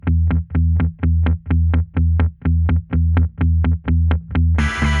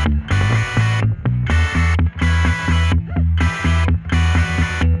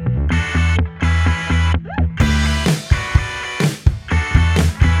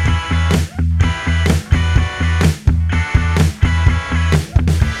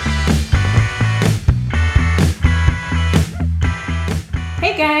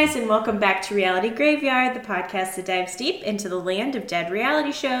guys, and welcome back to Reality Graveyard, the podcast that dives deep into the land of dead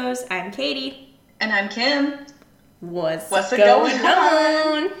reality shows. I'm Katie. And I'm Kim. What's going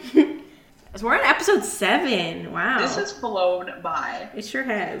on? So we're on episode 7. Wow. This has flown by. It sure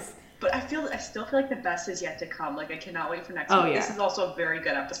has. But I still feel like the best is yet to come. Like, I cannot wait for next week. Yeah. This is also a very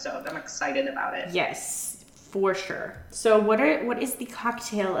good episode. I'm excited about it. Yes, for sure. So what is the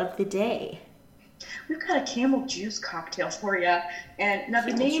cocktail of the day? We've got a camel juice cocktail for you. And now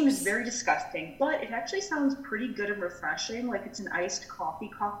the name is very disgusting, but it actually sounds pretty good and refreshing. Like, it's an iced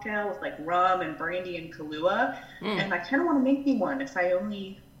coffee cocktail with like rum and brandy and Kahlua. And I kind of want to make me one if I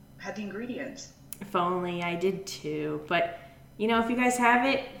only had the ingredients. If only I did too. But, you know, if you guys have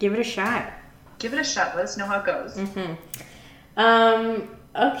it, give it a shot. Give it a shot. Let us know how it goes.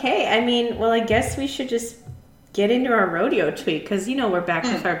 Okay. I mean, well, I guess we should just get into our rodeo tweet, because, you know, we're back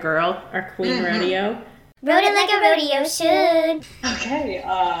with our queen rodeo. Rode it like a rodeo should. Okay,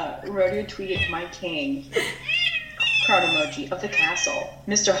 rodeo tweeted my king, crowd emoji, of the castle,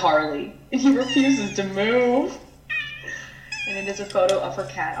 Mr. Harley, and he refuses to move. And it is a photo of her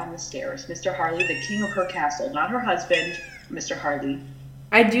cat on the stairs. Mr. Harley, the king of her castle, not her husband, Mr. Harley.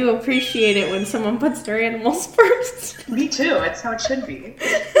 I do appreciate it when someone puts their animals first. Me too, that's how it should be.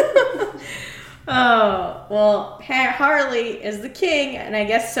 Oh, well, Harley is the king, and I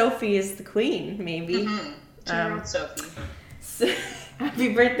guess Sophie is the queen, maybe. 2-year-old Sophie. So,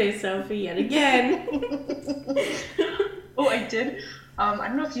 happy birthday, Sophie, yet again. Oh, I did. I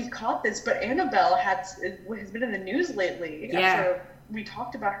don't know if you've caught this, but Annabelle has been in the news lately. Yeah. After we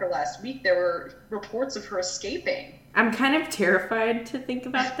talked about her last week, there were reports of her escaping. I'm kind of terrified to think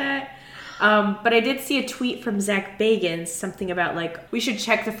about that. But I did see a tweet from Zach Bagans, something about, like, we should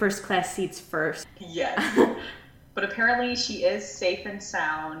check the first class seats first. Yes. But apparently she is safe and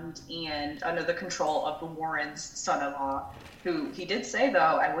sound and under the control of the Warrens' son-in-law, who he did say, though,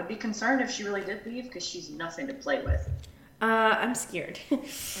 I would be concerned if she really did leave, because she's nothing to play with. I'm scared. Me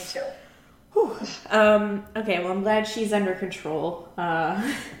too. Okay, well, I'm glad she's under control.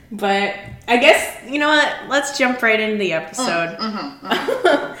 But I guess, you know what? Let's jump right into the episode.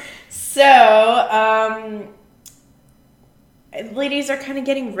 So, ladies are kind of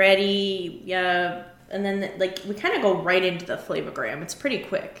getting ready, and then, we kind of go right into the flavogram. It's pretty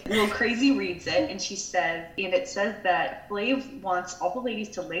quick. Well, Crazy reads it, and it says that Flav wants all the ladies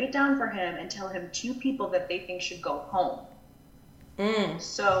to lay it down for him and tell him 2 people that they think should go home.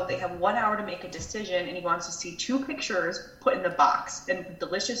 So they have 1 hour to make a decision, and he wants to see 2 pictures put in the box, and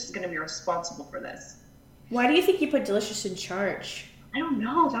Delicious is going to be responsible for this. Why do you think you put Delicious in charge? I don't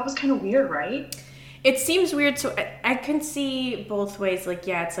know. That was kind of weird, right? It seems weird, so I can see both ways. Like,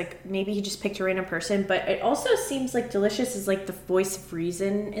 yeah, it's like maybe he just picked a random person, but it also seems like Delicious is like the voice of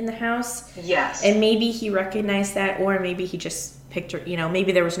reason in the house. Yes. And maybe he recognized that, or maybe he just picked her, you know,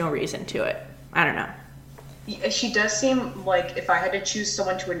 maybe there was no reason to it. I don't know. She does seem like if I had to choose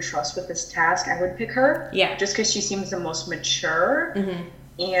someone to entrust with this task, I would pick her. Yeah. Just because she seems the most mature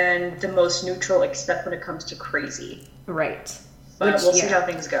and the most neutral, except when it comes to Crazy. Right. But we'll see how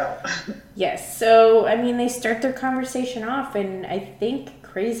things go. Yes. So, I mean, they start their conversation off, and I think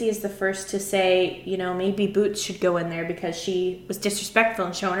Crazy is the first to say, you know, maybe Boots should go in there because she was disrespectful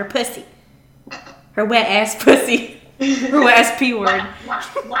and showing her pussy. Her wet-ass pussy. Her wet-ass P-word.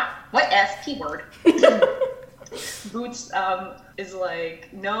 Wet-ass P-word. Boots is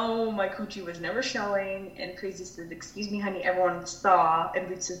like, no, my coochie was never showing. And Crazy says, excuse me, honey, everyone saw. And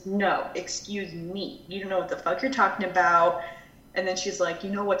Boots says, no, excuse me. You don't know what the fuck you're talking about. And then she's like, you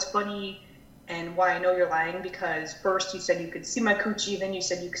know what's funny and why I know you're lying? Because first you said you could see my coochie, then you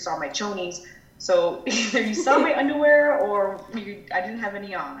said you saw my chonies. So either you saw my underwear or I didn't have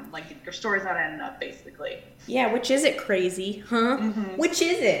any on. Like, your story's not adding up, basically. Yeah, which is it, Crazy? Huh? Which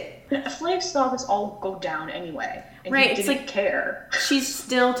is it? Flav saw this all go down anyway. And right, he it's didn't like care. She's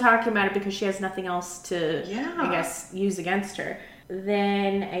still talking about it because she has nothing else to, I guess, use against her.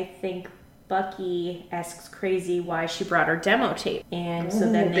 Then I think Bucky asks Crazy why she brought her demo tape. And so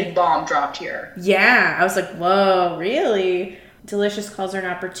then big bomb dropped here. Yeah, I was like, whoa, really? Delicious calls her an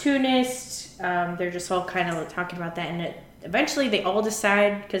opportunist. They're just all kind of talking about that, and eventually they all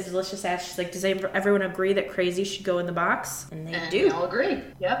decide, because Delicious asks, she's like, does everyone agree that Crazy should go in the box? And they do. They all agree.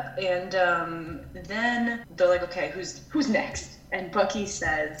 Yep. And then they're like, okay, who's next? And Bucky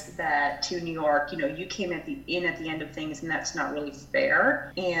says that to New York, you know, you came at the end of things, and that's not really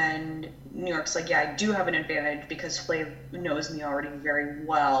fair. And New York's like, yeah, I do have an advantage because Flav knows me already very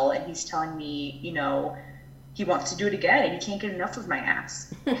well, and he's telling me, you know, he wants to do it again, and he can't get enough of my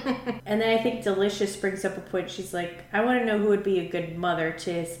ass. And then I think Delicious brings up a point. She's like, I want to know who would be a good mother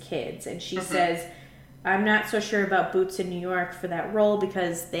to his kids. And she says, I'm not so sure about Boots in New York for that role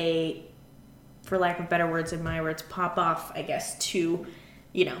because they, for lack of better words in my words, pop off, I guess, too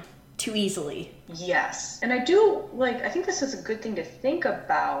easily. Yes. And I do, I think this is a good thing to think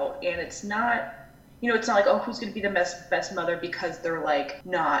about, and it's not, it's not like, oh, who's going to be the best mother because they're,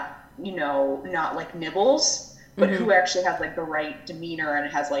 not nibbles, but who actually has, the right demeanor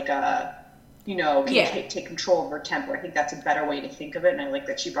and has, can take control of her temper. I think that's a better way to think of it, and I like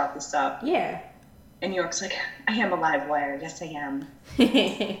that she brought this up. Yeah. And New York's like, I am a live wire. Yes, I am.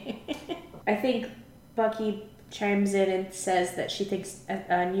 I think Bucky chimes in and says that she thinks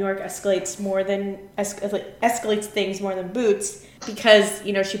New York escalates things more than Boots because,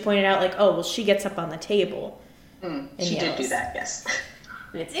 she pointed out, she gets up on the table. She did do that, yes.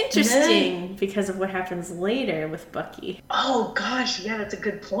 And it's interesting because of what happens later with Bucky. Oh, gosh, yeah, that's a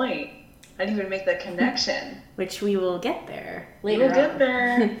good point. I didn't even make that connection. Which we will get there later. We'll get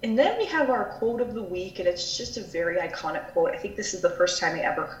there. And then we have our quote of the week, and it's just a very iconic quote. I think this is the first time I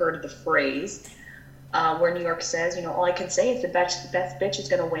ever heard the phrase where New York says, all I can say is the best bitch is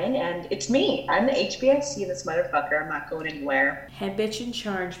going to win, and it's me. I'm the HBIC of this motherfucker. I'm not going anywhere. Head bitch in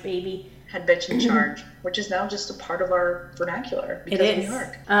charge, baby. Head bitch in charge, which is now just a part of our vernacular because of New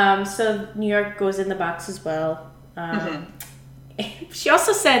York. So New York goes in the box as well. She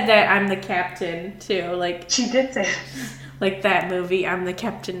also said that I'm the captain, too. She did say like that movie, I'm the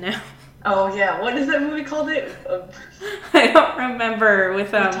captain now. Oh, yeah. What is that movie called? I don't remember.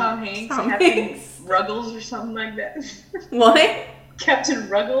 With Tom Hanks? Captain Ruggles or something like that. What? Captain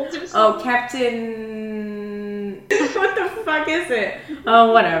Ruggles or something? Oh, Captain... What the fuck is it?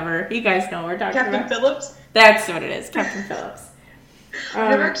 Oh, whatever. You guys know what we're talking about. Captain Phillips? That's what it is, Captain Phillips. I've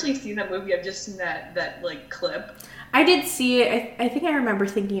never actually seen that movie. I've just seen that clip. I did see it. I think I remember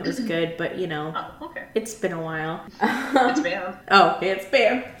thinking it was good, but Oh, okay. It's been a while. It's Bam. Oh, it's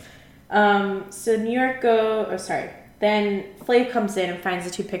Bam. So New York Then Flav comes in and finds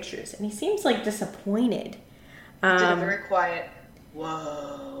the two pictures, and he seems disappointed. Did a very quiet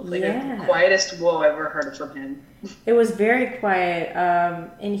whoa, the quietest whoa I've ever heard from him. It was very quiet,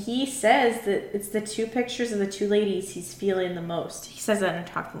 and he says that it's the two pictures of the two ladies he's feeling the most. He says that in a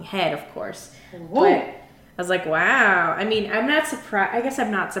talking head, of course. Whoa. But I was like, wow. I mean, I'm not surprised. I guess I'm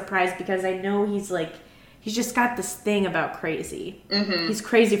not surprised because I know he's just got this thing about crazy. Mm-hmm. He's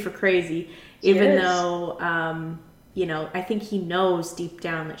crazy for crazy, even though, I think he knows deep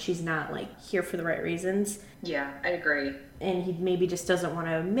down that she's not here for the right reasons. Yeah, I agree. And he maybe just doesn't want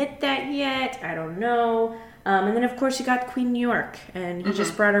to admit that yet. I don't know. And then, of course, you got Queen New York, and he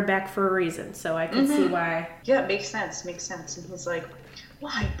just brought her back for a reason. So I can see why. Yeah, it makes sense. And he's like,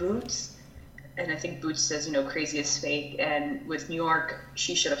 why, Boots? And I think Boots says, crazy is fake. And with New York,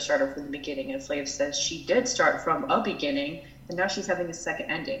 she should have started from the beginning. And Flav says she did start from a beginning, and now she's having a second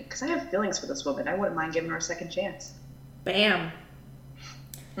ending. Because I have feelings for this woman. I wouldn't mind giving her a second chance. Bam.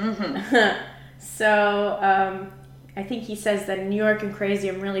 So, I think he says that in New York and crazy,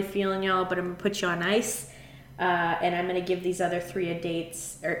 I'm really feeling y'all, but I'm going to put you on ice. And I'm going to give these other three a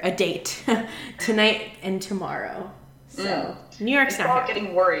date tonight and tomorrow. So New York's not all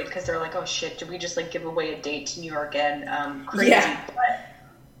getting worried because they're like, oh shit, did we just give away a date to New York and crazy? Yeah.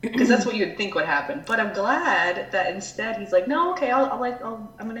 Because that's what you'd think would happen. But I'm glad that instead he's like, no, okay, I'm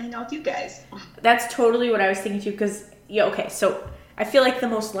going to hang out with you guys. That's totally what I was thinking too. Because so I feel like the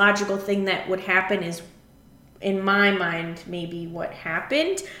most logical thing that would happen is, in my mind, maybe what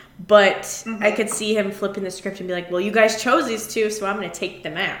happened. But I could see him flipping the script and be like, well, you guys chose these two, so I'm going to take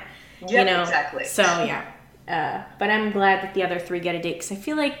them out. Yeah, exactly. So, yeah. But I'm glad that the other three get a date because I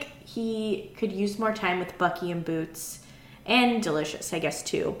feel like he could use more time with Bucky and Boots and Delicious, I guess,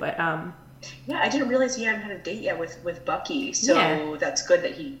 too. But yeah, I didn't realize he hadn't had a date yet with Bucky, so that's good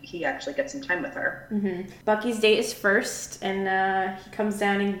that he actually gets some time with her. Mm-hmm. Bucky's date is first, and he comes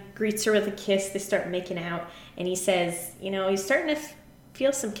down and greets her with a kiss. They start making out, and he says, he's starting to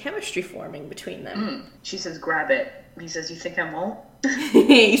feel some chemistry forming between them. She says, grab it. He says, you think I won't?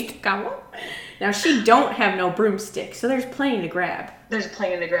 You think I won't? Now, she don't have no broomstick, so there's plenty to grab. There's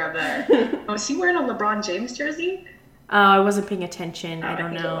plenty to grab there. Oh, is he wearing a LeBron James jersey? I wasn't paying attention. I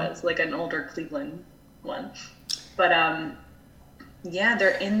don't know. It was an older Cleveland one. But, yeah,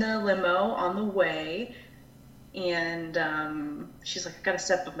 they're in the limo on the way, and she's like, I gotta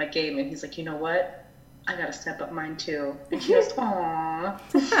step up my game. And he's like, you know what? I gotta step up mine, too. And she goes, aww.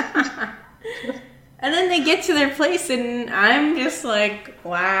 And then they get to their place, and I'm just like,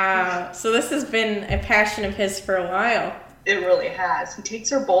 wow. So this has been a passion of his for a while. It really has. He takes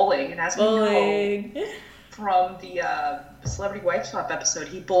her bowling, and as we know from the Celebrity Wife Swap episode,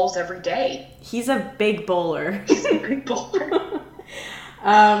 he bowls every day. He's a big bowler. He's a big bowler.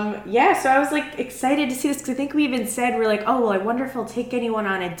 Yeah, so I was like excited to see this because I think we even said, we're like, oh, well, I wonder if he'll take anyone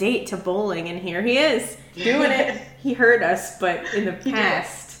on a date to bowling. And here he is doing it. He heard us, but in the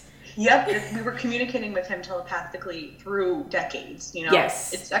past. Yep, we were communicating with him telepathically through decades, you know?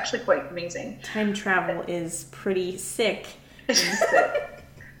 Yes. It's actually quite amazing. Time travel is pretty sick.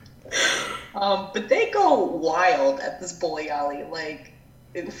 But they go wild at this bowling alley. Like,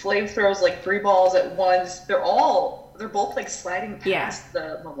 Flav throws like 3 balls at once. They're both like sliding past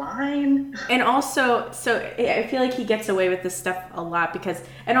the line. And also, so I feel like he gets away with this stuff a lot because,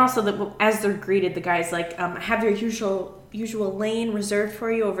 and also as they're greeted, the guy's like, have your usual lane reserved for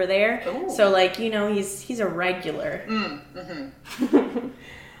you over there. Ooh. So like, you know, he's a regular.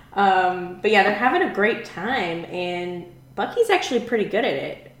 But yeah, they're having a great time, and Bucky's actually pretty good at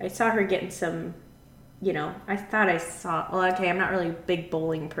it. I saw her getting some, you know, I'm not really a big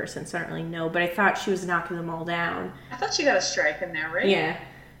bowling person, so I don't really know, but I thought she was knocking them all down. I thought she got a strike in there, right? Yeah.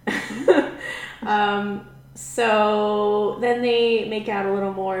 So then they make out a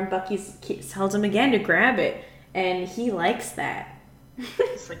little more, and Bucky tells him again to grab it, and he likes that.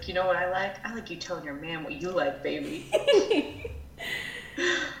 It's like, you know what I like? I like you telling your man what you like, baby.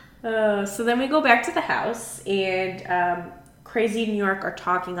 So then we go back to the house, and Crazy New York are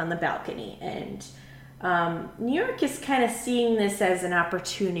talking on the balcony, and New York is kind of seeing this as an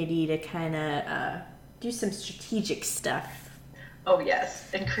opportunity to kind of do some strategic stuff. Oh, yes.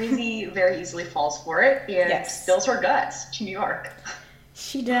 And Crazy very easily falls for it and spills her guts to New York.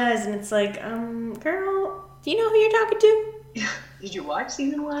 She does, and it's like, girl, do you know who you're talking to? Did you watch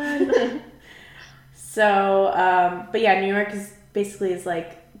season 1? So, but yeah, New York is basically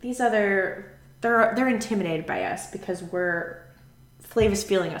like, they're intimidated by us because Flav is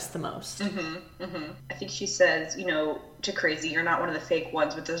feeling us the most. I think she says, you know, to Crazy, you're not one of the fake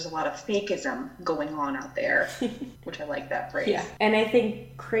ones, but there's a lot of fakeism going on out there, which I like that phrase. Yeah, and I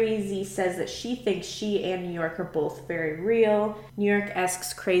think Crazy says that she thinks she and New York are both very real. New York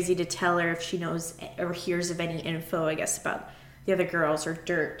asks Crazy to tell her if she knows or hears of any info, I guess, about the other girls or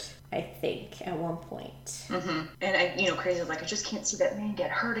dirt, I think, at one point. And Crazy's like, I just can't see that man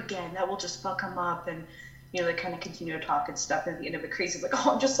get hurt again. That will just fuck him up. And they kind of continue to talk and stuff. And at the end of it, Crazy's like,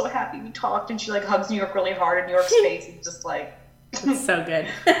 oh, I'm just so happy we talked. And she like hugs New York really hard, and New York's face is just like, it's so good.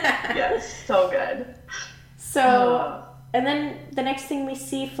 Yes, so good. So, and then the next thing we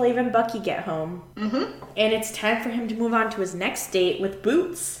see, Flav and Bucky get home. And it's time for him to move on to his next date with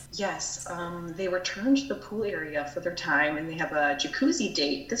Boots. Yes, they return to the pool area for their time, and they have a jacuzzi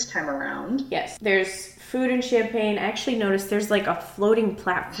date this time around. Yes, there's food and champagne. I actually noticed there's like a floating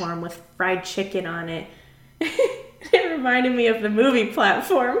platform with fried chicken on it. It reminded me of the movie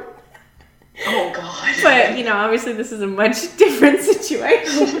Platform. Oh, God. But, obviously this is a much different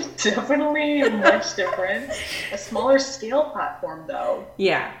situation. Definitely much different. A smaller scale platform, though.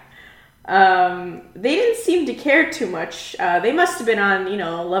 Yeah. They didn't seem to care too much. They must have been on,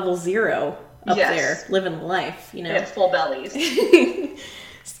 level 0 up there, living life, They had full bellies.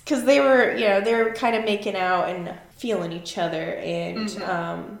 Because they were kind of making out and feeling each other, and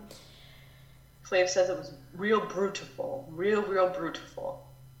Flav says it was real brutiful. Real brutiful.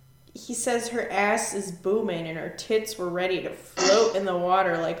 He says her ass is booming and her tits were ready to float in the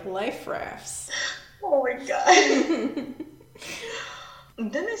water like life rafts. Oh my God.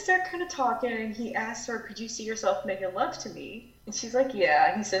 And then they start kind of talking, and he asks her, could you see yourself making love to me? And she's like, yeah.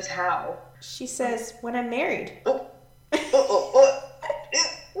 And he says, how? She says, when I'm married. Oh.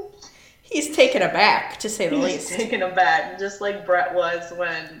 He's taken aback, to say the least. He's taken aback, just like Brett was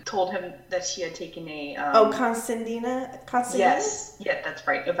when told him that she had taken a... Constantina? Yes. Yeah, that's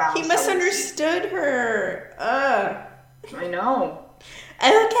right. A vow. He misunderstood her. I know.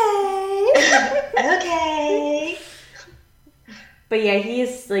 Okay. Okay. But yeah, he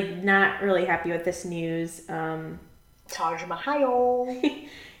is like not really happy with this news. Taj Mahal.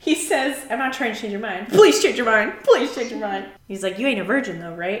 He says, I'm not trying to change your mind. Please change your mind. Please change your mind. He's like, you ain't a virgin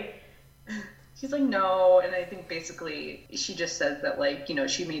though, right? She's like, no. And I think basically she just says that, like,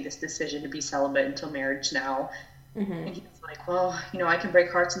 she made this decision to be celibate until marriage now. And he's like, well, I can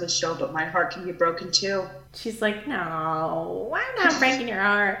break hearts in this show, but my heart can be broken too. She's like, no, I'm not breaking your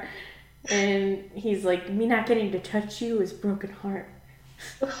heart. And he's like, me not getting to touch you is broken heart.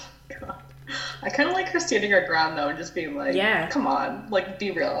 Oh, God. I kind of like her standing her ground, though, and just being like, yeah, come on, like,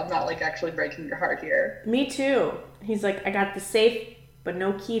 be real. I'm not, like, actually breaking your heart here. Me too. He's like, I got the safe, but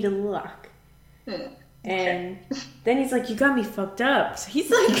no key to the lock. And then he's like, you got me fucked up. So he's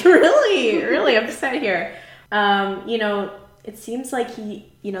like really upset here. It seems like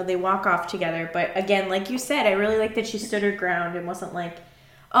they walk off together. But again, like you said, I really like that she stood her ground and wasn't like,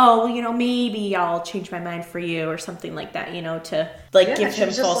 oh, well, maybe I'll change my mind for you or something like that, to like give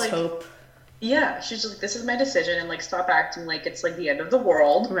him false hope. Yeah, she's just like, this is my decision, and like stop acting like it's like the end of the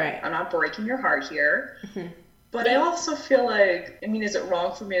world. Right. I'm not breaking your heart here. Mm-hmm. But I also feel like, is it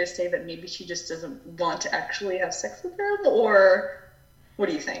wrong for me to say that maybe she just doesn't want to actually have sex with him, or what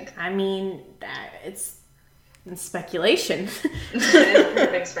do you think? It's speculation.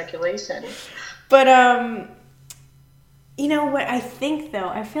 It's big speculation. But you know what I think though?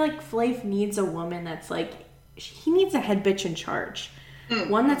 I feel like Flav needs a woman that's like, he needs a head bitch in charge.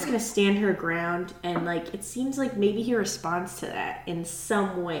 One that's going to stand her ground, and like it seems like maybe he responds to that in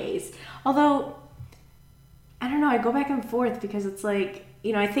some ways. Although I don't know, I go back and forth because it's like,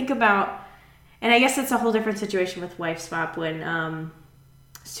 I think about, and I guess it's a whole different situation with Wife Swap when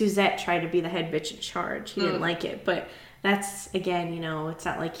Suzette tried to be the head bitch in charge. He didn't like it, but that's, again, it's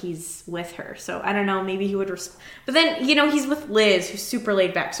not like he's with her. So I don't know, maybe he would but then, he's with Liz, who's super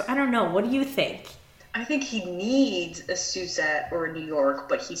laid back. So I don't know, what do you think? I think he needs a Suzette or a New York,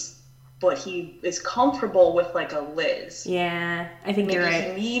 but he is comfortable with like a Liz. Yeah, I think you're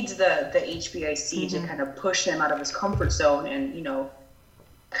right. He needs the HBIC to kind of push him out of his comfort zone and,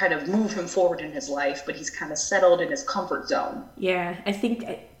 kind of move him forward in his life, but he's kind of settled in his comfort zone. Yeah, I think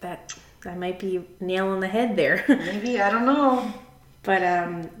that might be nail on the head there. Maybe, I don't know. But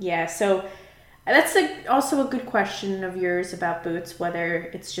yeah, so that's also a good question of yours about Boots,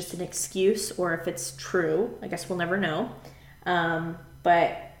 whether it's just an excuse or if it's true. I guess we'll never know.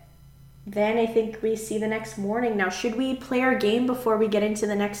 But then I think we see the next morning. Now, should we play our game before we get into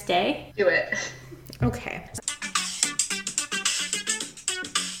the next day? Do it. Okay.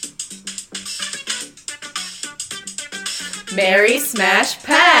 Mary Smash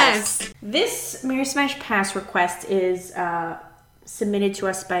Pass! This Mary Smash Pass request is submitted to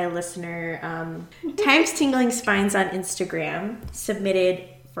us by a listener. Times Tingling Spines on Instagram submitted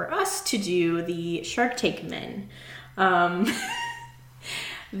for us to do the Shark Tank men.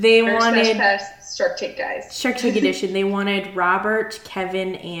 They Mary wanted Smash Pass Shark Tank guys. Shark Tank edition. They wanted Robert,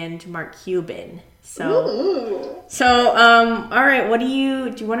 Kevin, and Mark Cuban. So, all right. What do you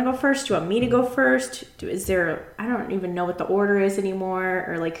want to go first? Do you want me to go first? I don't even know what the order is anymore,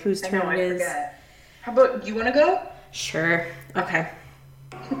 or like whose turn it is. Forget. How about you want to go? Sure. Okay.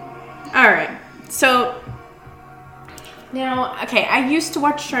 All right. So now, okay. I used to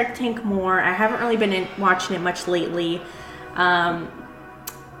watch Shark Tank more. I haven't really been watching it much lately.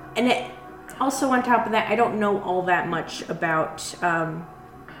 And it also, on top of that, I don't know all that much about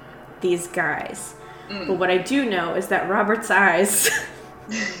these guys. But what I do know is that Robert's eyes.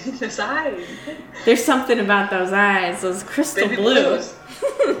 His eyes. There's something about those eyes, those crystal Baby blue. blues.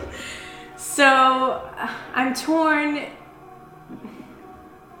 So I'm torn.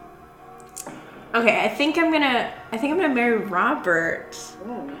 Okay, I think I'm gonna marry Robert.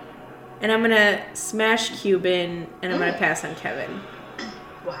 Ooh. And I'm gonna smash Cuban, and I'm gonna pass on Kevin.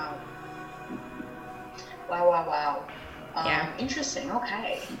 Wow. Wow. Yeah. Interesting.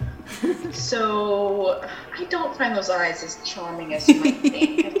 Okay. So I don't find those eyes as charming as you might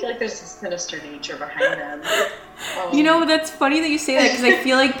think. I feel like there's a sinister nature behind them. That's funny that you say that, because I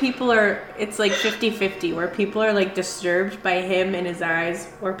feel like it's like 50-50, where people are like disturbed by him and his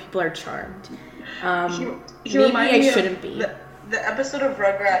eyes, or people are charmed. Maybe I shouldn't be. The episode of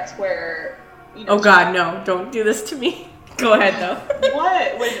Rugrats where... oh God, no, don't do this to me. Go ahead, though.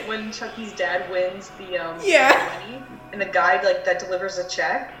 What? When Chucky's dad wins the money, and the guy that delivers a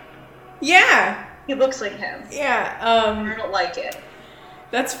check? Yeah. He looks like him. Yeah. I don't like it.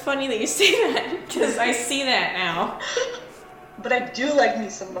 That's funny that you say that, because I see that now. But I do like me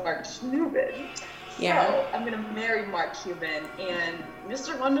some Mark Cuban. Yeah. So I'm going to marry Mark Cuban. And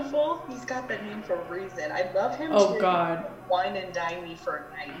Mr. Wonderful, he's got that name for a reason. I'd love him to God. Wine and dine me for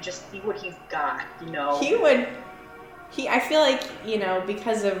a night and just see what he's got, He would... I feel like,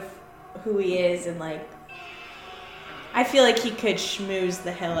 because of who he is, and I feel like he could schmooze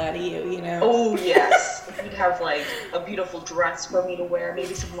the hell out of you, Oh, yes. He'd have, a beautiful dress for me to wear,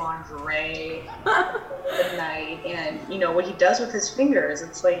 maybe some lingerie at night. And, what he does with his fingers,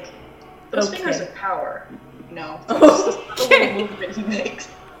 it's like, those fingers are power, Just the little movement he makes.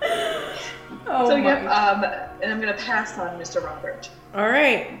 And I'm going to pass on Mr. Robert. All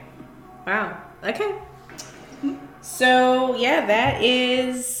right. Wow. Okay. So, yeah,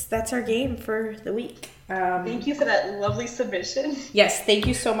 that's our game for the week. Thank you for that lovely submission. Yes, thank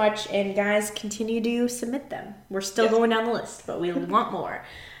you so much. And guys, continue to submit them. We're still going down the list, but we want more.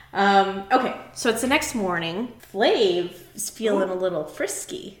 Okay, so it's the next morning. Flav is feeling a little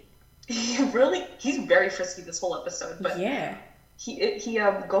frisky. He's very frisky this whole episode. But yeah. He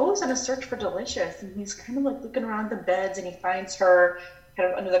goes on a search for Delicious, and he's kind of looking around the beds, and he finds her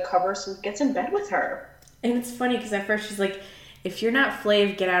kind of under the cover, so he gets in bed with her. And it's funny because at first she's like, if you're not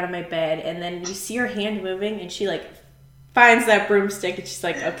Flav, get out of my bed. And then you see her hand moving and she like finds that broomstick and she's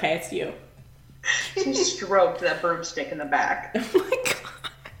like, okay, it's you. She stroked that broomstick in the back. Oh my God.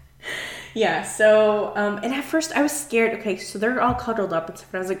 Yeah, so, and at first I was scared. Okay, so they're all cuddled up and stuff.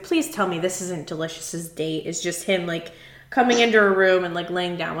 And I was like, please tell me this isn't Delicious's date. It's just him like coming into her room and like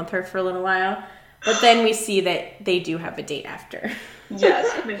laying down with her for a little while. But then we see that they do have a date after.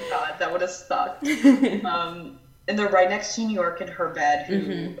 Yes, thank God. That would have sucked. And they're right next to New York in her bed,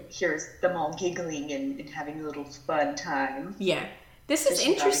 who hears them all giggling and having a little fun time. Yeah. This is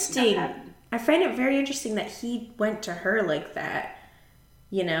interesting. I find it very interesting that he went to her like that,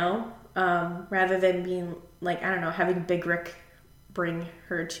 you know, rather than being like, I don't know, having Big Rick bring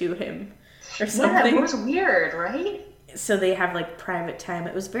her to him or something. Yeah, it was weird, right? So they have like private time.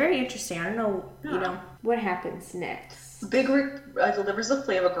 It was very interesting. I don't know, you know, what happens next. Big Rick delivers a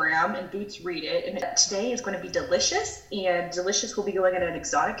flavogram, and Boots read it. And today is going to be Delicious, and Delicious will be going on an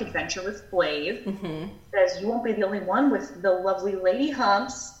exotic adventure with Flav. Says you won't be the only one with the lovely lady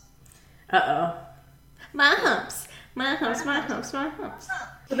humps. Uh-oh. My humps. My humps, my humps, my humps.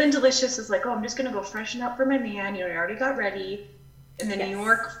 But then Delicious is like, oh, I'm just going to go freshen up for my man. You know, I already got ready. And then New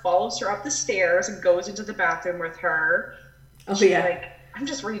York follows her up the stairs and goes into the bathroom with her. Oh, she's yeah. like, I'm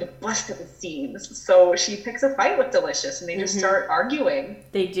just ready to bust at the seams. So she picks a fight with Delicious, and they just start arguing.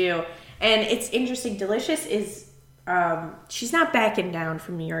 They do. And it's interesting. Delicious is, she's not backing down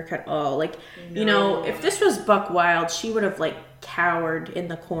from New York at all. Like, you know, if this was Buck Wild, she would have, like, cowered in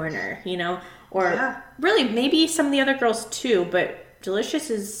the corner, you know? Or really, maybe some of the other girls too, but Delicious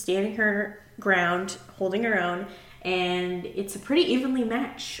is standing her ground, holding her own. And it's a pretty evenly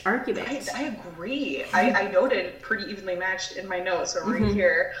matched argument. I agree. I noted pretty evenly matched in my notes, so right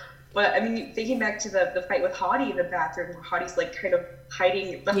here. But, I mean, thinking back to the fight with Hottie in the bathroom, where Hottie's, like, kind of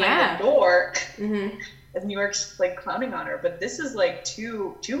hiding behind the door. As New York's, like, clowning on her. But this is, like,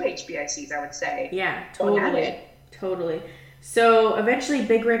 two HBICs, I would say. Yeah, totally. Totally. So, eventually,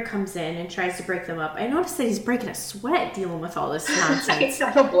 Big Rick comes in and tries to break them up. I noticed that he's breaking a sweat dealing with all this nonsense.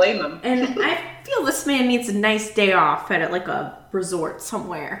 I don't blame him. And I feel this man needs a nice day off at, like, a resort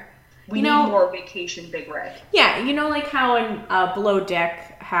somewhere. We need more vacation Big Rick. Yeah, you know, like how in Below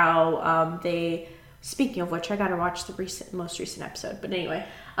Deck, how they... Speaking of which, I gotta watch the most recent episode. But anyway,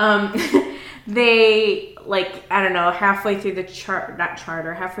 they, like, I don't know, halfway through the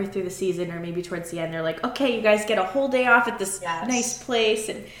halfway through the season, or maybe towards the end, they're like, okay, you guys get a whole day off at this nice place.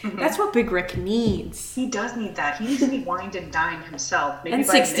 And that's what Big Rick needs. He does need that. He needs to be wined and dined himself. Maybe and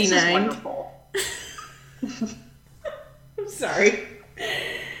by 69. Mrs. Wonderful. I'm sorry.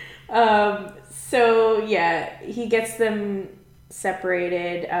 So, yeah, he gets them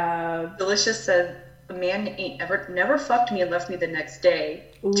separated. Delicious said, a man ain't never fucked me and left me the next day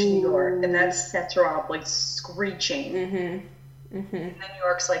to New York. And that sets her off, like, screeching. And then New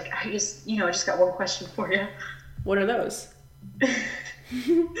York's like, I just got one question for you. What are those?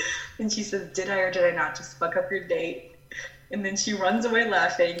 And she says, did I or did I not just fuck up your date? And then she runs away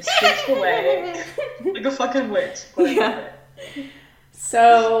laughing, skips away, like a fucking witch. Yeah.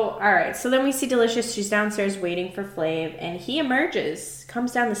 So, all right. So then we see Delicious. She's downstairs waiting for Flav, and he emerges,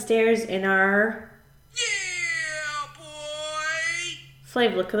 comes down the stairs in our... Yeah, boy!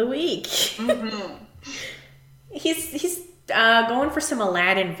 Flav look of the week. He's going for some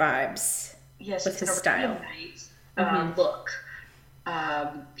Aladdin vibes. Yes, with his style. Nice look.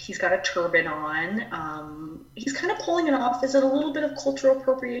 He's got a turban on. He's kind of pulling it off. Is it a little bit of cultural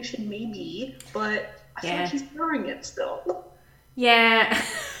appropriation? Maybe, but I feel like he's wearing it still. Yeah.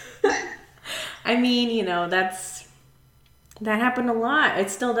 I mean, you know, that happened a lot. It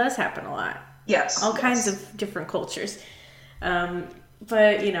still does happen a lot. Yes. All kinds of different cultures.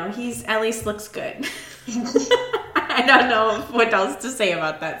 But, you know, he's at least looks good. I don't know what else to say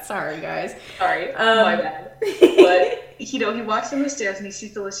about that. Sorry, guys. Sorry. My bad. But, you know, he walks down the stairs and he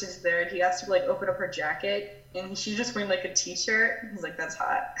sees Delicious there, and he asks her to, like, open up her jacket, and she's just wearing, like, a t-shirt. He's like, that's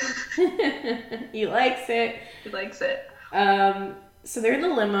hot. He likes it. He likes it. So they're in the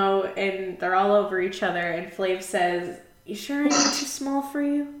limo, and they're all over each other, and Flav says, you sure I'm too small for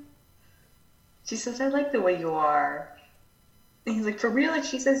you? She says, I like the way you are. And he's like, for real? And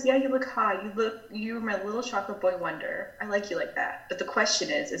she says, yeah, you look hot. You're my little chocolate boy wonder. I like you like that. But the question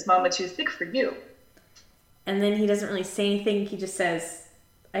is Mama too thick for you? And then he doesn't really say anything. He just says,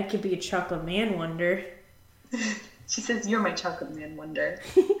 I could be a chocolate man wonder. She says, you're my chocolate man wonder.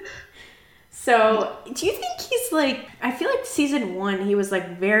 So, do you think he's like, I feel like season 1, he was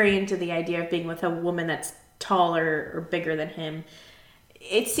like very into the idea of being with a woman that's taller or bigger than him.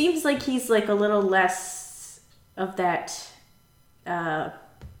 It seems like he's like a little less of that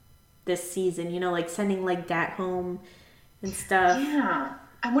this season, like sending like Dat home and stuff. Yeah.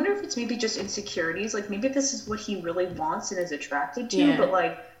 I wonder if it's maybe just insecurities. Like, maybe this is what he really wants and is attracted to, Yeah. but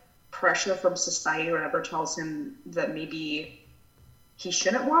like pressure from society or whatever tells him that maybe he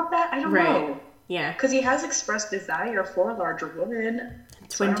shouldn't want that. I don't know. Yeah. Because he has expressed desire for a larger woman. Twin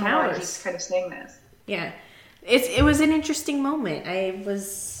so I don't know why Towers. he's kind of saying this. Yeah. It was an interesting moment. I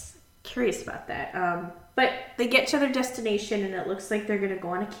was curious about that. But they get to their destination, and it looks like they're going to go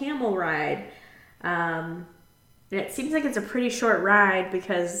on a camel ride. And it seems like it's a pretty short ride,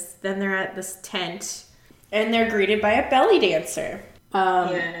 because then they're at this tent, and they're greeted by a belly dancer.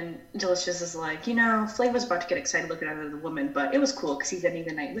 And Delicious is like, Flav was about to get excited looking at the woman, but it was cool because he's ending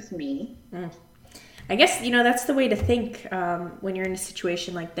the night with me. I guess, that's the way to think when you're in a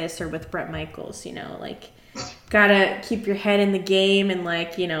situation like this, or with Bret Michaels, like, gotta keep your head in the game and,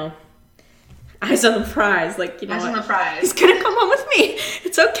 like, eyes on the prize. Like, eyes on the prize. He's gonna come home with me.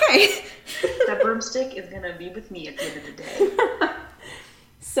 It's okay. That broomstick is gonna be with me at the end of the day.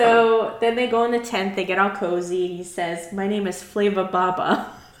 So then they go in the tent, they get all cozy, and he says, "My name is Flava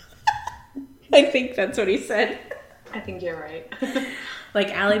Baba." I think that's what he said. I think you're right. Like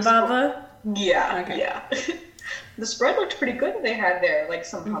Alibaba? Yeah, Okay. yeah. The spread looked pretty good that they had there, like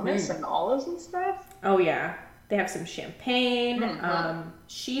some hummus and olives and stuff. Oh, yeah. They have some champagne. Mm-hmm.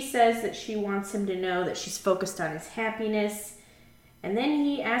 She says that she wants him to know that she's focused on his happiness. And then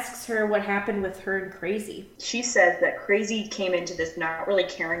he asks her what happened with her and Crazy. She says that Crazy came into this not really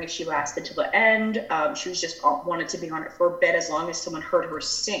caring if she lasted till the end. She was just wanted to be on it for a bit as long as someone heard her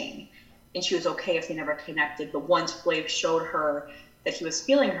sing. And she was okay if they never connected. But once Flav showed her that he was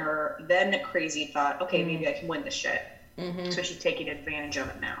feeling her, then Crazy thought, okay, maybe I can win this shit. So she's taking advantage of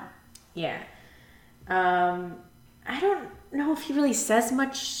it now. Yeah. I don't know if he really says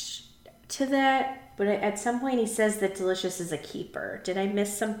much to that, but at some point he says that Delicious is a keeper. Did I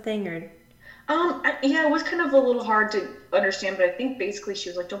miss something, or? Yeah, it was kind of a little hard to understand, but I think basically she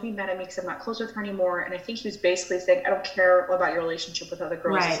was like, don't be mad at me because I'm not close with her anymore. And I think he was basically saying, I don't care about your relationship with other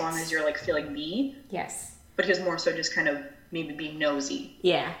girls as long as you're like feeling me. Yes. But he was more so just kind of maybe being nosy.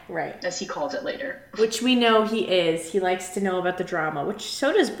 Yeah, right. As he called it later. Which we know he is. He likes to know about the drama, which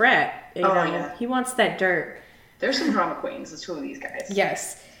so does Brett. Yeah. He wants that dirt. There's some drama queens, the two of these guys.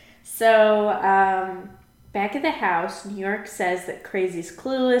 Yes. So, back at the house, New York says that Crazy's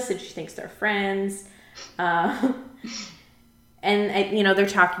clueless and she thinks they're friends. And, they're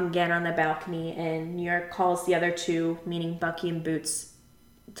talking again on the balcony, and New York calls the other two, meaning Bucky and Boots,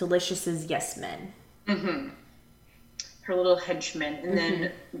 Delicious's yes men. Mm-hmm. Her little henchmen. And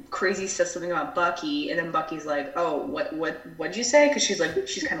then Crazy says something about Bucky, and then Bucky's like, oh, what'd you say? Because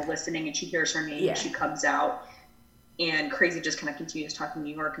she's kind of listening, and she hears her name, and she comes out. And Crazy just kind of continues talking to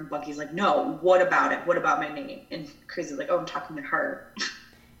New York, and Bucky's like, no, what about it? What about my name? And Crazy's like, oh, I'm talking to her.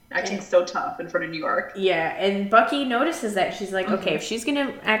 Acting so tough in front of New York. Yeah, and Bucky notices that. She's like, okay, if she's going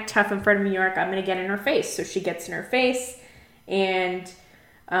to act tough in front of New York, I'm going to get in her face. So she gets in her face, and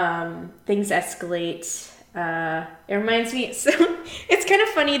things escalate. It reminds me, so it's kind of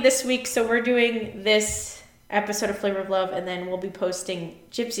funny this week. So we're doing this episode of Flavor of Love, and then we'll be posting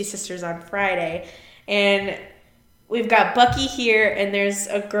Gypsy Sisters on Friday. And we've got Bucky here, and there's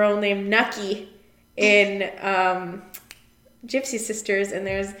a girl named Nucky in Gypsy Sisters, and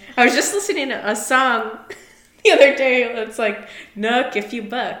I was just listening to a song the other day. It's like, Nuck if you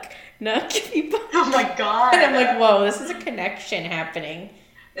buck, Nuck if you buck. Oh my god. And I'm like, whoa, this is a connection happening.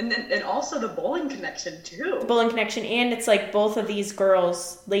 And also the bowling connection too. The bowling connection, and it's like both of these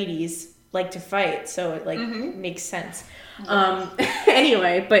ladies like to fight, so it makes sense.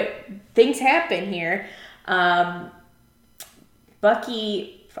 Anyway, but things happen here.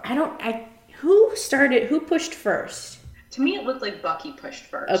 Bucky, who pushed first? To me, it looked like Bucky pushed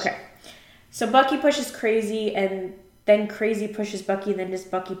first. Okay. So Bucky pushes Crazy, and then Crazy pushes Bucky, and then does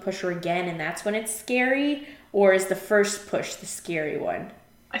Bucky push her again, and that's when it's scary? Or is the first push the scary one?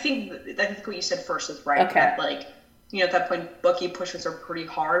 I think what you said first is right. Okay. That, at that point, Bucky pushes her pretty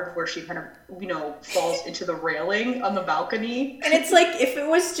hard, where she kind of, falls into the railing on the balcony. And it's like, if it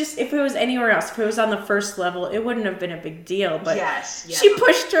was anywhere else, if it was on the first level, it wouldn't have been a big deal. But she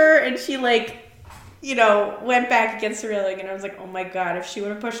pushed her, and she, went back against the railing, and I was like, oh my god, if she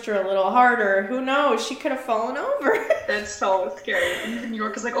would have pushed her a little harder, who knows? She could have fallen over. That's so scary. And New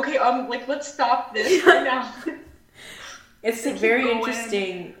York is like, okay, let's stop this right now. It's very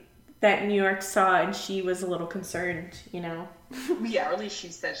interesting that New York saw, and she was a little concerned, Yeah, or at least she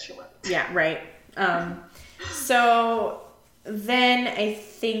said she was. Yeah, right. So then I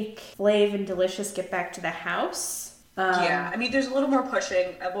think Flav and Delicious get back to the house. Yeah, I mean, there's a little more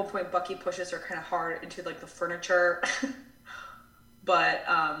pushing. At one point, Bucky pushes her kind of hard into, the furniture. But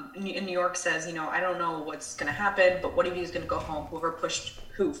in New York says, I don't know what's going to happen, but one of you is going to go home. Whoever pushed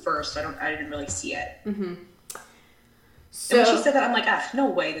who first, I didn't really see it. Mm-hmm. So and when she said that, I'm like, no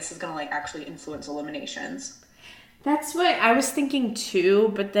way this is going to like actually influence eliminations. That's what I was thinking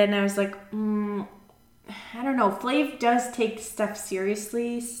too, but then I was like, I don't know. Flav does take stuff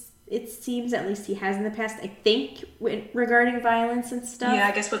seriously. It seems, at least he has in the past, I think, regarding violence and stuff. Yeah,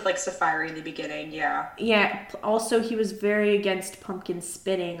 I guess with like Safari in the beginning, yeah. Yeah, also he was very against pumpkin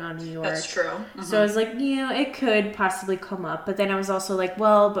spitting on New York. That's true. Mm-hmm. So I was like, it could possibly come up. But then I was also like,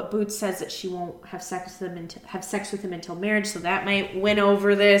 well, but Boots says that she won't have sex with him until marriage, so that might win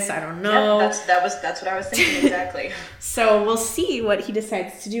over this. I don't know. Yeah, that's what I was thinking exactly. So we'll see what he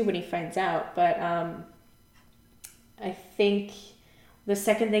decides to do when he finds out. But I think the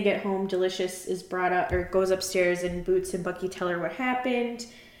second they get home, Delicious is brought up or goes upstairs, and Boots and Bucky tell her what happened,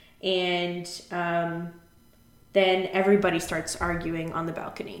 and then everybody starts arguing on the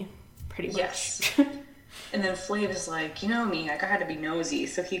balcony, pretty much. Yes. And then Flav is like, me, like I had to be nosy,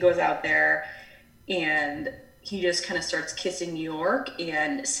 so he goes out there and he just kind of starts kissing New York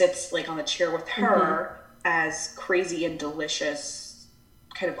and sits like on the chair with her as Crazy and Delicious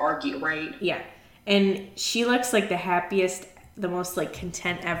kind of argue, right? Yeah, and she looks like the happiest, the most like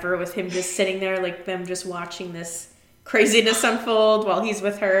content ever with him just sitting there, like them just watching this craziness unfold while he's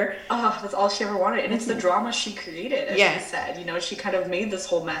with her. Oh, that's all she ever wanted. And it's the drama she created, as she said. She kind of made this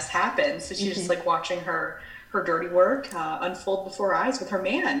whole mess happen. So she's just like watching her dirty work unfold before her eyes with her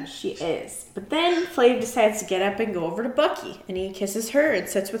man. She is. But then Flav decides to get up and go over to Bucky, and he kisses her and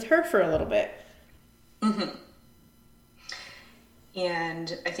sits with her for a little bit. Mm-hmm.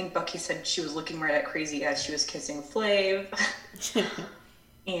 And I think Bucky said she was looking right at Crazy as she was kissing Flav.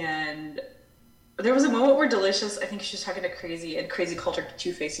 And there was a moment where Delicious, I think she was talking to Crazy, and Crazy called her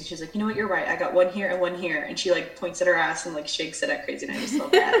Two-Face, and she's like, you know what, you're right. I got one here and one here. And she like points at her ass and like shakes it at Crazy, and I just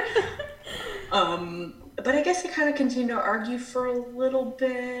love that. But I guess they kind of continue to argue for a little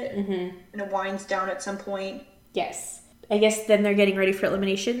bit, and it winds down at some point. Yes. I guess then they're getting ready for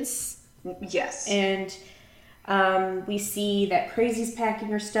eliminations. Yes. And we see that Crazy's packing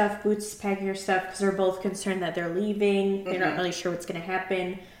her stuff, Boots is packing her stuff, because they're both concerned that they're leaving. They're not really sure what's going to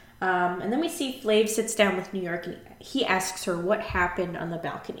happen. And then we see Flav sits down with New York, and he asks her what happened on the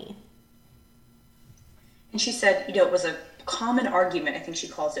balcony. And she said, it was a common argument, I think she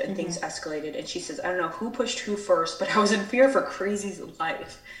calls it, and things escalated. And she says, I don't know who pushed who first, but I was in fear for Crazy's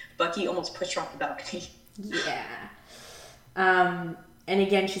life. Bucky almost pushed her off the balcony. Yeah. And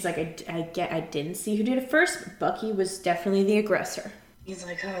again, she's like, I didn't see who did it first, but Bucky was definitely the aggressor. He's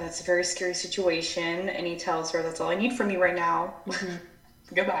like, that's a very scary situation. And he tells her, that's all I need from you right now.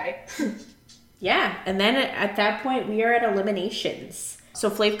 Goodbye. Yeah. And then at that point, we are at eliminations. So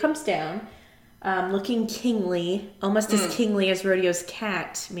Flav comes down, looking kingly, almost as kingly as Rodeo's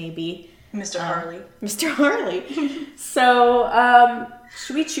cat, maybe. Mr. Harley. Mr. Harley. So,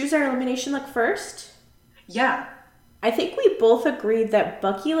 should we choose our elimination look first? Yeah. I think we both agreed that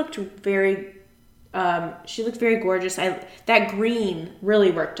Bucky looked very, she looked very gorgeous. That green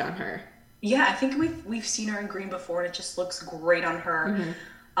really worked on her. Yeah, I think we've seen her in green before, and it just looks great on her.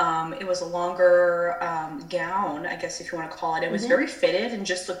 It was a longer gown, I guess if you want to call it. It was very fitted and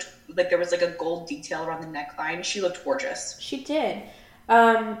just looked like there was like a gold detail around the neckline. She looked gorgeous. She did.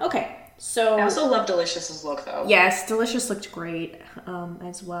 Okay, so I also love Delicious's look, though. Yes, Delicious looked great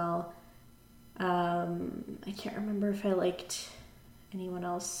as well. I can't remember if I liked anyone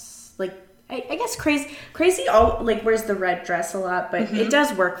else. Like, I guess Crazy all like wears the red dress a lot, but it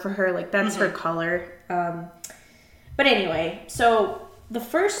does work for her. Like, that's her color. But anyway, so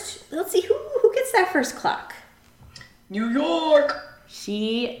let's see who gets that first clock. New York.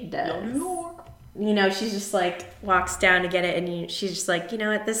 She does. New York. She's just like walks down to get it, and she's just like,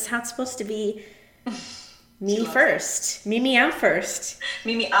 what, this is how it's supposed to be. Me first. Mimi, I'm first.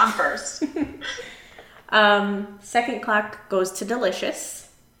 Mimi, I'm first. Second clock goes to Delicious.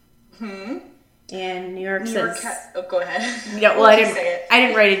 And New York says... go ahead. Yeah, well, I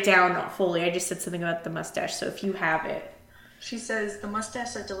didn't write it down fully. I just said something about the mustache, so if you have it. She says, the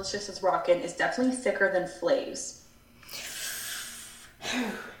mustache that Delicious is rocking is definitely thicker than Flav's.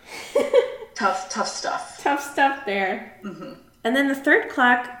 Tough stuff. Tough stuff there. And then the third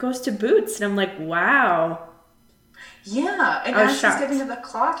clock goes to Boots, and I'm like, wow. Yeah, and as he's giving him the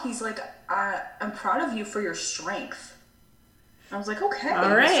clock, he's like, I'm proud of you for your strength. I was like, okay,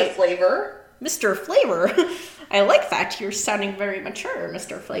 all right. Mr. Flavor. Mr. Flavor. I like that. You're sounding very mature,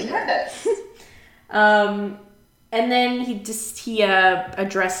 Mr. Flavor. Yes. And then he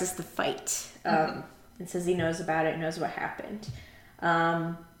addresses the fight and says he knows about it, knows what happened.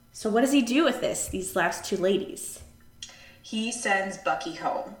 So what does he do with these last two ladies? he sends Bucky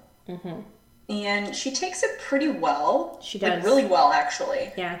home. Mm-hmm. And she takes it pretty well. She does. Like, really well,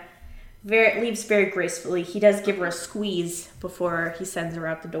 actually. Yeah. Leaves very gracefully. He does give her a squeeze before he sends her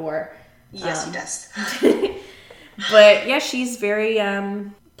out the door. Yes, he does. But yeah, she's very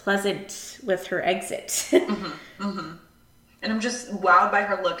pleasant with her exit. Mm-hmm, mm-hmm. And I'm just wowed by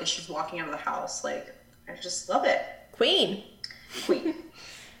her look as she's walking out of the house. Like, I just love it. Queen.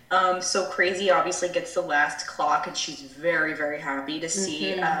 So Crazy obviously gets the last clock, and she's very, very happy to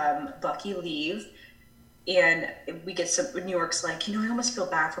see Bucky leave. And we get some, New York's like, I almost feel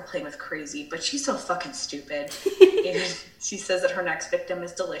bad for playing with Crazy, but she's so fucking stupid. And she says that her next victim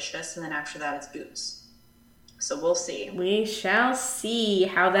is Delicious, and then after that it's Boots. So we'll see. We shall see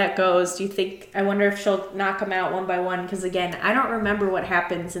how that goes. I wonder if she'll knock them out one by one, because again, I don't remember what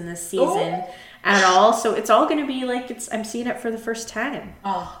happens in this season at all, so it's all going to be like I'm seeing it for the first time.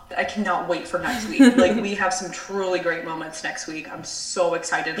 Oh, I cannot wait for next week. Like, we have some truly great moments next week. I'm so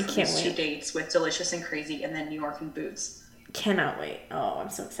excited for these 2 dates with Delicious and Crazy, and then New York and Boots. Cannot wait. Oh,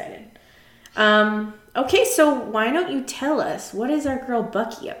 I'm so excited. Okay, so why don't you tell us, what is our girl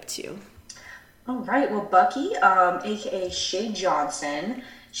Bucky up to? All right, well, Bucky, aka Shay Johnson,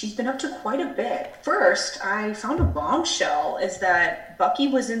 she's been up to quite a bit. First, I found a bombshell, is that Bucky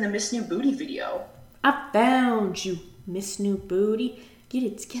was in the Miss New Booty video. I found you, Miss New Booty. Get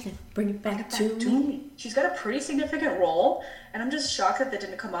it together, bring it back to me. She's got a pretty significant role, and I'm just shocked that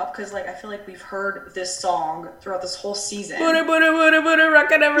didn't come up, because I feel like we've heard this song throughout this whole season. Booty, booty, booty, booty,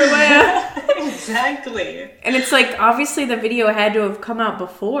 rockin' everywhere. Exactly. And it's like, obviously the video had to have come out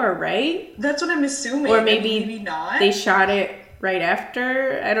before, right? That's what I'm assuming. Or maybe not. They shot it right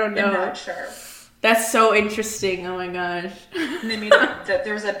after. I don't know. I'm not sure. That's so interesting. Oh my gosh. And they made that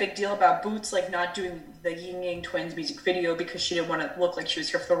there was that big deal about Boots not doing the Yin Yang Twins music video because she didn't want to look like she was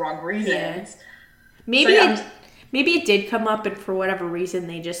here for the wrong reasons. Yeah. Maybe it did come up, and for whatever reason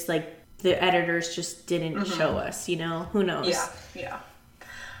they just the editors just didn't show us. Who knows?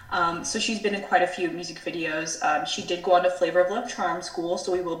 Yeah. So she's been in quite a few music videos. She did go on to Flavor of Love Charm School,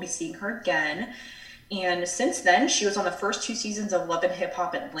 so we will be seeing her again. And since then, she was on the first 2 seasons of Love and Hip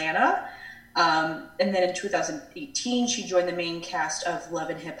Hop Atlanta. And then in 2018, she joined the main cast of Love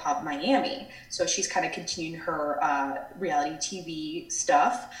and Hip Hop Miami. So she's kind of continuing her reality TV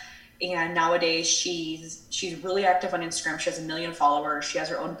stuff. And nowadays, she's really active on Instagram. She has 1 million followers. She has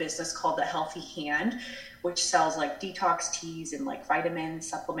her own business called The Healthy Hand, which sells detox teas and vitamins,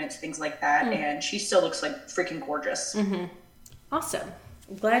 supplements, things like that. And she still looks freaking gorgeous. Mm-hmm. Awesome.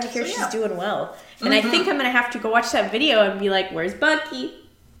 I'm glad to hear she's doing well. And I think I'm going to have to go watch that video and be like, where's Bucky?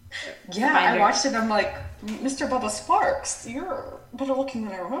 Yeah, I watched it and I'm like, Mr. Bubba Sparks, you're better looking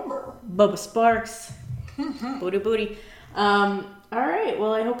than I remember. Bubba Sparks. Booty booty. All right,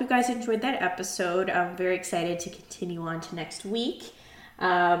 well, I hope you guys enjoyed that episode. I'm very excited to continue on to next week.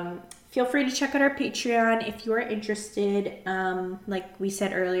 Feel free to check out our Patreon if you are interested. Like we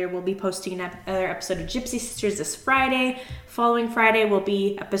said earlier, we'll be posting another episode of Gypsy Sisters this Friday. Following Friday will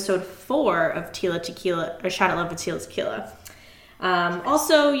be episode 4 of Tila Tequila, or Shot at Love with Tila Tequila.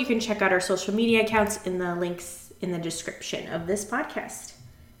 Also, you can check out our social media accounts in the links in the description of this podcast.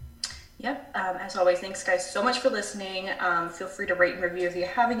 Yep. As always, thanks guys so much for listening. Feel free to rate and review if you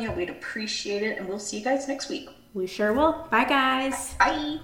haven't yet. We'd appreciate it. And we'll see you guys next week. We sure will. Bye, guys. Bye.